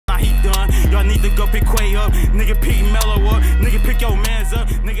either go pick Quay up, nigga pick Mellow up, nigga pick your mans up,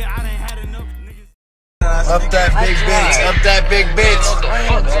 nigga I done had enough. Up that big bitch, up that big bitch.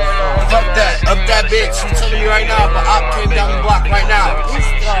 Fuck that, up that bitch. I'm telling you right now, but Op came down the block right now.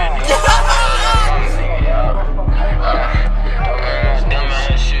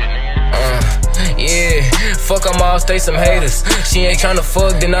 Yeah, fuck them all, stay some haters. She ain't tryna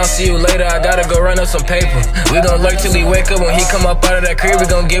fuck, then I'll see you later. I gotta go run up some paper. We gon' lurk till he wake up. When he come up out of that crib, we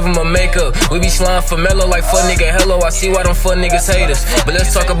gon' give him a makeup. We be slime for mellow like fuck nigga hello. I see why them fuck niggas hate us. But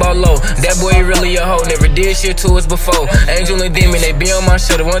let's talk about low. That boy really a hoe, never did shit to us before. Angel and Demon, they be on my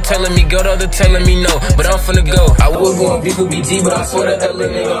shoulder. One telling me go, the other telling me no. But I'm finna go. I would go and beef with BG, but I swear that little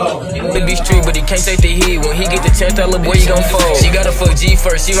nigga hoe. He wanna be street, but he can't take the heat. When he get the chance, that little boy, he gon' fold. She gotta fuck G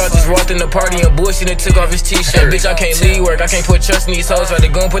first. She just walked in the party and bullshit and took off his t-shirt. Bitch, I can't leave work, I can't put trust in these hoes. Right, they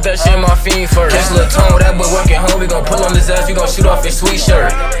gon' put that shit in my fiend first. Catch Lil Tone, that boy working home. We gon' pull on his ass, we gon' shoot off his sweet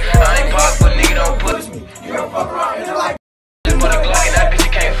shirt. I ain't pop, but nigga don't put me. You don't fuck around, you like just put a Glock in that bitch,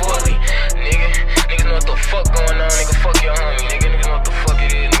 you can't fool me. Niggas know what the fuck going on, nigga, fuck your homie. Niggas know what the fuck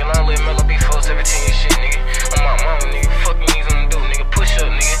it is, nigga. Long live Mellow, be full 17 and shit, nigga. On my mama, nigga, fuck you niggas gonna do, nigga. Push up,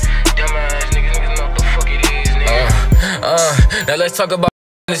 nigga. Dumb ass niggas know what the fuck it is, nigga. Now let's talk about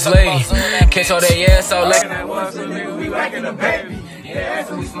this lady. Catch all that ass out like that was a nigga, we whacking a baby. Yeah,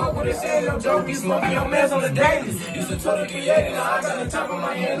 after we smoke with his head, yo, joke, be smoking your mans on the daily. Used to totally create it, now I got the top of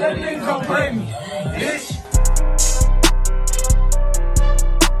my head, let a nigga come play me. This